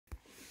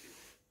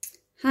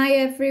Hi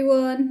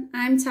everyone,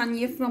 I'm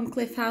Tanya from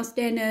Cliffe House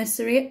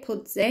Nursery at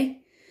Pudsey.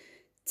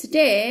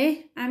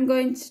 Today I'm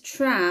going to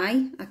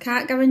try, I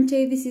can't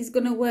guarantee this is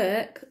going to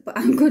work, but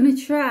I'm going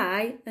to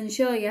try and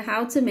show you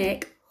how to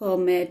make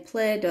homemade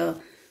Play-Doh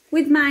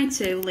with my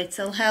two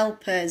little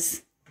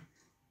helpers.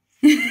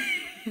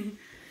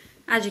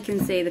 As you can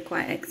see, they're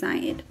quite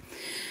excited.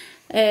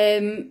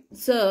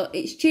 So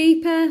it's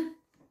cheaper,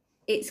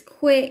 it's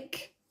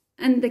quick,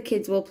 and the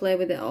kids will play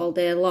with it all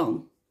day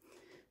long.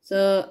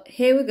 So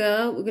here we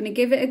go, we're going to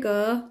give it a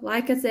go.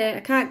 Like I say, I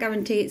can't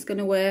guarantee it's going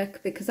to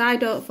work because I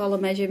don't follow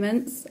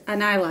measurements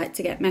and I like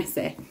to get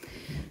messy.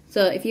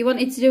 So if you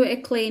wanted to do it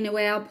a cleaner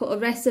way, I'll put a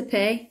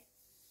recipe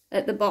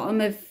at the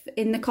bottom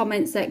in the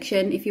comment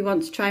section if you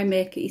want to try and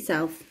make it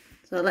yourself.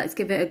 So let's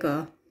give it a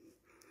go.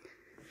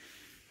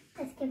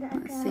 Let's give it a go.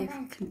 Let's see if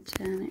we can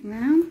turn it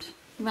round.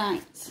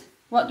 Right,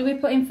 what do we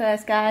put in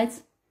first,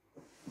 guys?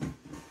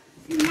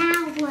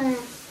 Flour.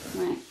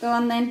 Right, go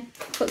on then.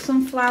 Put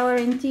some flour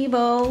into your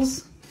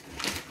bowls.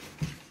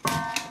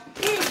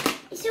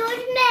 It's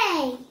already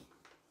me.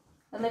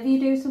 Olivia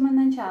do some and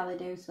then Charlie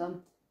do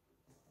some.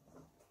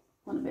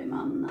 Want a bit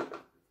more than that.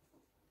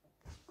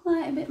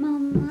 Quite a bit more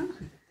than that.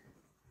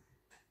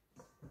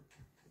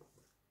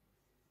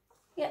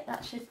 Yep,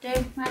 that should do.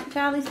 Right,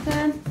 Charlie's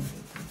turn.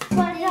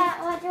 What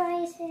do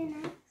I say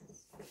next?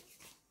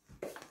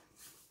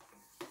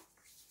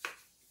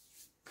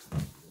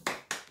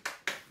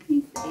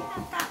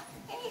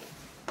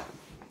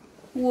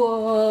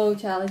 Whoa,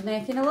 Charlie's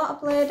making a lot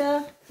of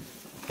Play-Doh.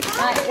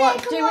 Right,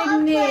 what do we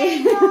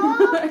need?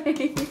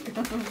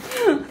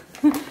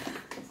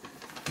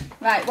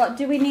 Right, what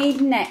do we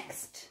need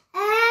next?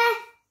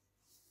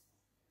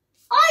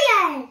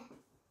 Oil.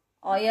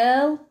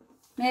 Oil.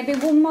 Maybe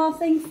one more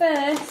thing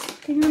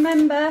first. Can you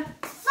remember?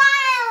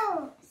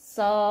 Salt.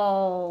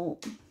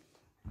 Salt.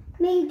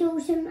 Maybe do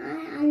some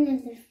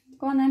another.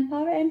 Go on then,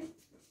 pour it in.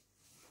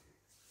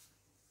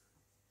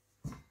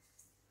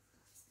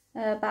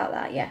 About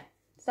that, yeah.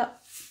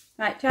 Stop.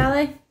 Right,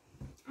 Charlie.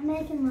 I'm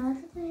making loads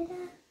of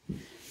Play-Doh.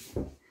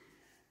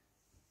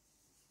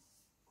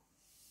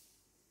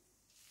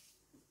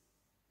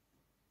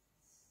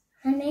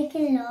 I'm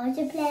making loads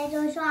of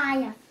Play-Doh, so I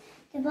have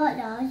to put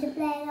loads of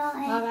Play-Doh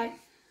in. Alright.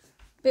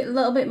 A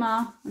little bit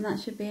more, and that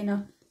should be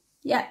enough.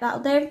 Yeah,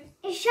 that'll do.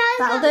 It's sure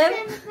got the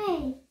same as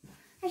me.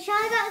 It's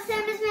sure got the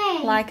same as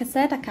me. Like I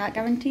said, I can't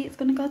guarantee it's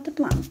going to go to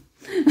plan.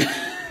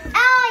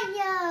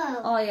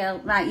 Oil. Oil.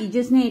 Right, you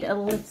just need a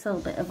little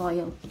bit of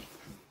oil.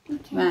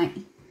 Okay. Right.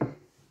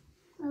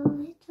 A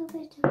little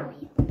bit of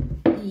oil.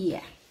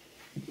 Yeah.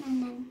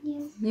 And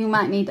then You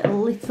might need a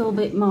little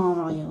bit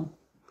more oil.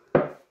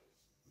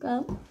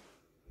 Go.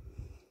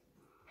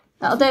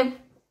 That'll do.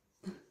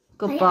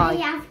 Good boy. I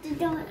have to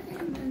do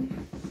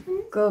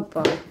it. Good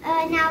boy.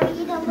 Now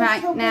you don't.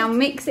 Right, now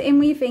mix it in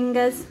with your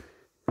fingers.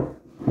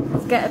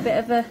 Let's get a bit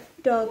of a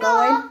dough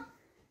going.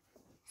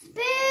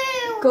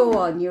 Spoon. Go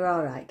on, you're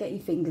alright. Get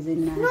your fingers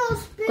in there. No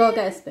spoon. Go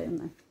get a spoon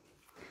then.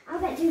 I'll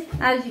get you.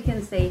 As you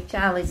can see,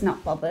 Charlie's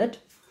not bothered.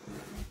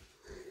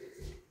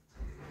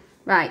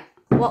 Right,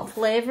 what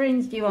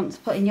flavourings do you want to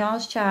put in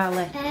yours,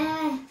 Charlie?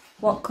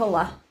 What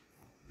colour?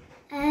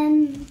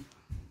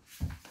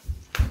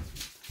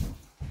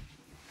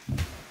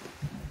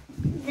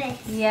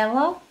 This.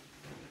 Yellow?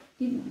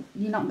 You're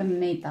not going to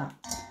need that.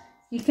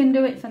 You can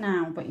do it for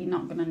now, but you're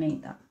not going to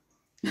need that.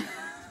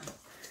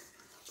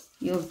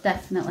 You'll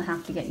definitely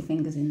have to get your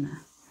fingers in there.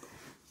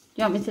 Do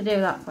you want me to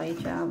do that for you,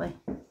 Charlie?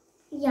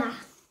 Yeah.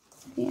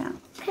 Yeah.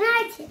 Can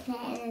I tip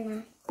it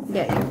in?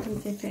 Yeah, you can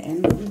tip it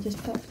in. Let me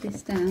just pop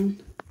this down.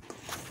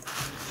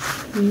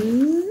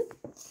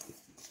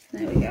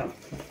 There we go.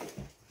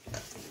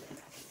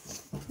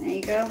 There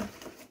you go.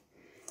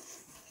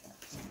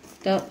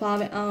 Don't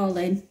pour it all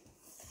in.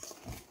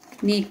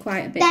 Need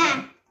quite a bit.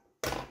 There.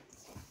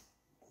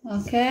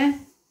 Okay.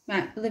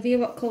 Right, Olivia,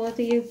 what colour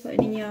are you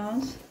putting in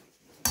yours?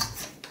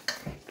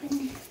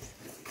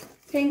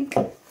 Pink.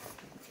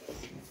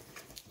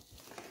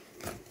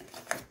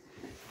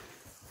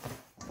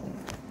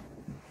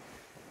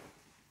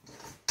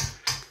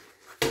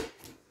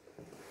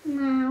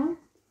 Now,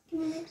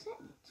 can I mix it?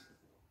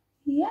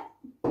 Yeah.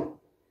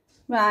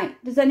 Right,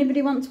 does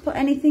anybody want to put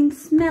anything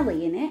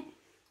smelly in it?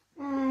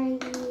 Yeah.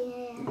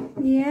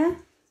 Yeah.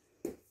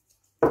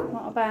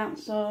 What about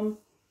some...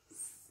 Do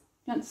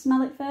you want to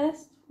smell it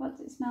first? What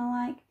does it smell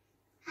like?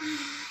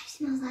 It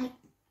smells like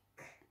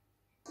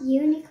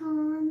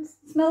unicorns.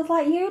 It smells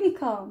like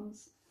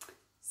unicorns.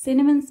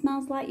 Cinnamon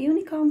smells like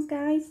unicorns,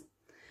 guys.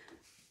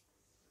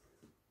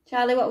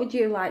 Charlie, what would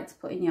you like to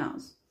put in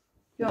yours?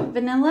 Do you want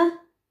vanilla?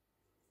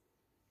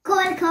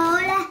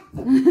 Coca-Cola.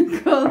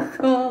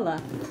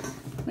 Coca-Cola.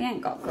 We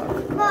ain't got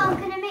Coca-Cola. Mom,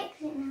 can I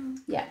mix it now?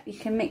 Yeah, you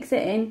can mix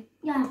it in.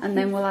 Yeah. And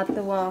then we'll add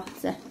the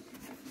water.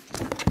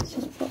 Let's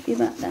just put you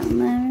back down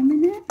there a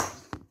minute.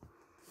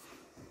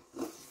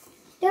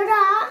 Do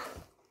that.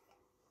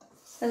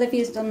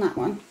 Olivia's done that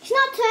one. It's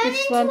not turning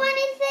This into one.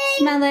 anything.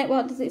 Smell it.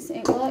 What does it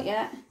say? What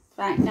yet?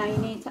 Right, now you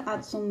need to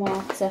add some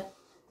water.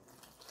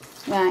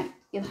 Right,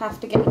 you'll have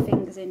to get your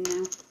fingers in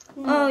now.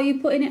 Oh, you're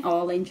putting it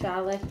all in,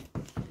 Charlie.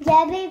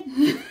 Yeah,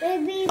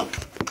 baby.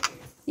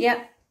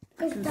 Yep.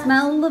 I can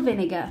smell the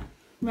vinegar.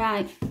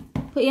 Right.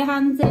 Put your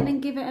hands in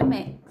and give it a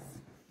mix.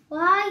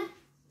 Why?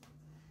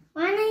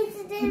 Why need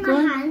to do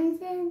my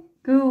hands in?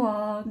 Go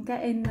on,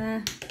 get in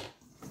there.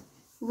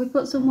 Will we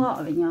put some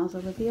water in yours,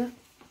 Olivia?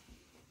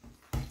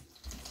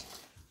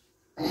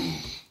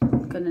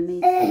 Gonna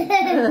need some.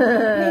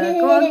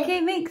 Go on,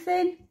 keep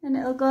mixing and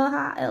it'll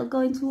go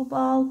into a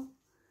ball.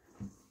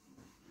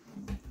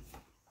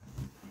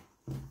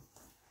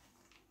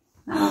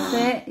 That's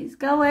it, it's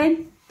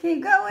going.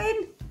 Keep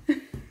going.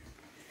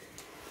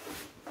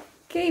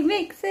 Keep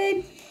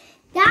mixing.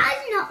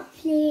 That's not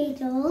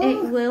Play-Doh.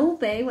 It will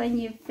be when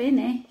you've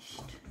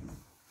finished.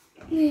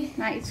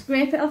 Right,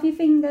 scrape it off your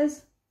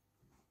fingers.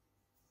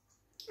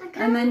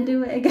 And then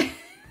do it again.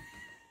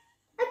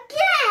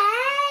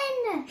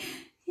 Again?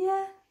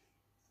 Yeah.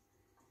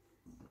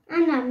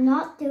 And I'm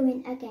not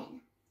doing it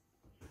again.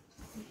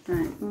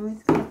 Right,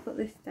 Mummy's going to put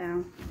this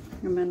down.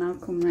 And then I'll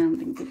come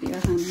round and give you a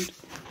hand.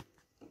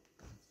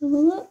 Have a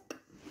look.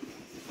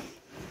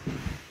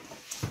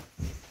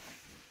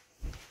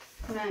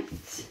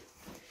 Right.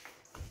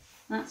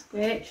 That's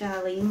great,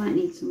 Charlie. You might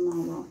need some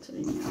more water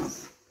in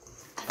yours.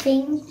 I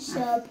think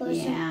so,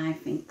 Pussy. Yeah, I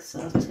think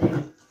so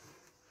too.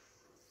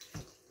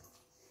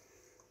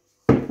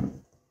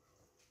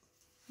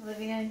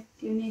 Olivia,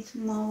 do you need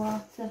some more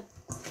water?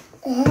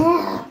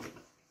 Yeah.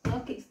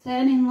 Look, it's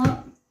turning, look.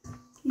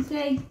 You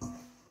see?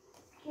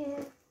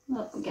 Yeah.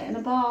 Look, we're getting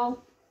a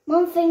ball.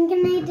 Mum, think I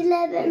need a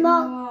little bit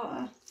more.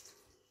 Water.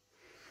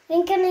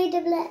 Think I need a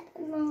little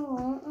bit more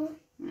water.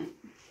 Right.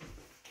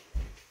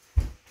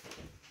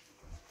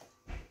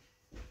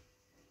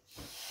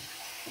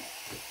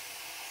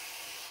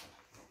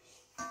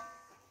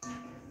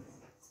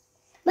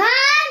 Mum!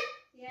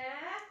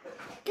 Yeah?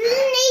 Do you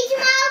need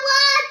more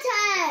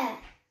water?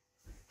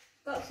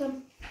 Got some.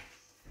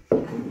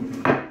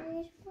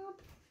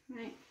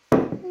 Right.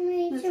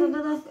 Let's have a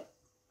look.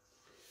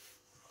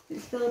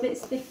 It's still a bit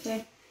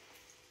sticky.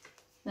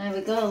 There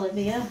we go,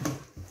 Olivia.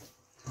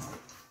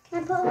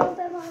 Can I put a little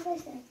bit more of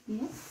this in?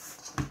 Yeah.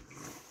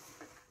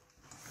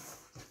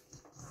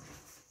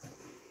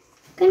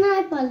 Can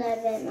I put a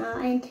little bit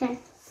more into?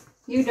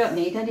 You don't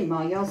need any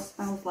more. Yours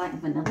smells like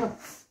vanilla.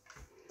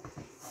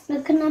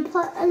 But can I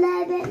put a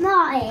little bit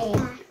more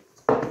in?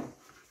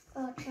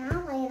 Oh,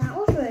 Charlie, that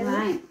was rude.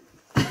 Right.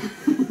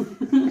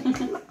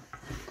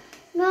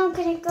 No,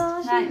 can it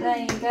go? Right, there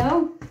you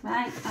go.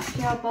 Right, that's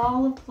your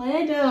ball of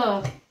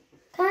Play-Doh.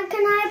 Can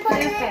I put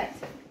it? Perfect.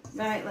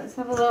 Right, let's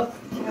have a look,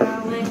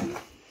 Charlie.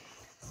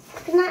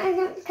 Can I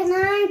put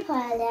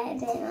a little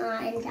bit more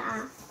in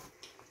that?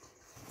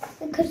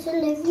 Because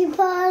if you put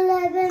a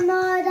little bit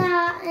more of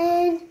that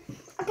in.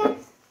 Okay. There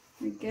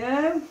we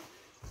go.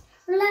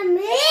 Let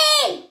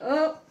me!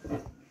 Oh,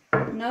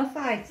 no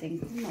fighting.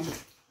 Come on.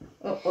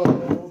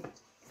 Uh-oh.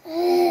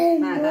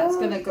 Right, that's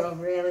going to go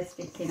really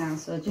sticky now,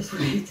 so just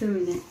wait a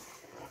minute.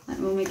 Let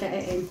Mummy get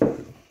it in.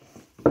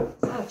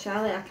 Oh,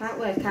 Charlie, I can't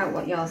work out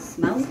what yours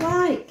smells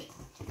like.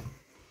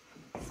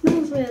 It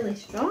smells really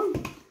strong.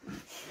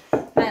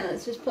 Right,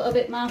 let's just put a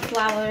bit more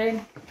flour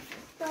in.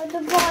 So to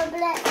put a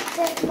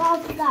bit more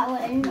flour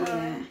in.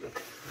 Yeah.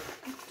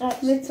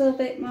 A little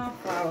bit more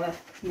flour.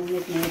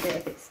 Mummy's made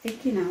it a bit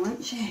sticky now,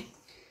 hasn't she?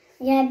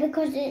 Yeah,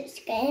 because it's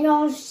getting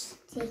all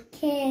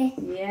sticky.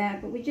 Yeah,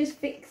 but we just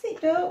fix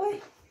it, don't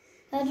we?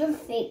 I don't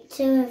think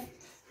to.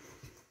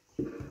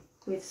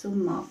 With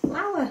some more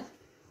flour.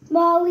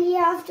 Well, we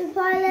have to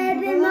put a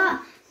little bit more.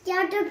 You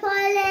have to put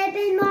a little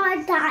bit more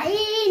of that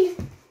in.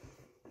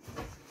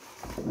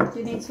 Do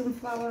you need some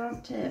flour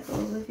on table,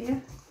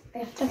 Olivia? We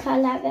have to put a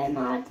little bit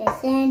more of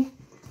this in.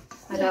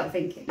 I don't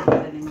think it needs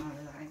any more of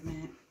that,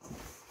 mate.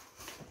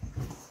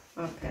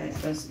 Okay,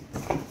 it does.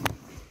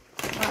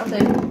 That'll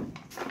do.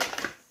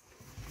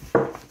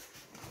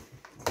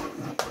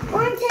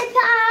 One tip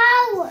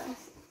out.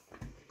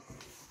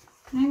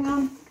 Hang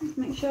on, let's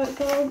make sure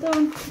it's all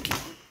done.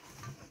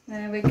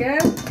 There we go.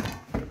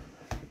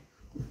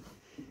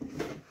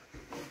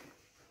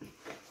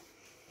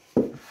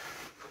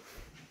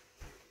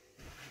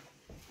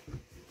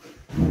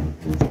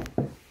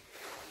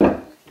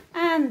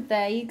 And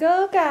there you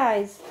go,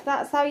 guys.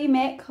 That's how you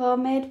make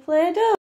homemade Play-Doh.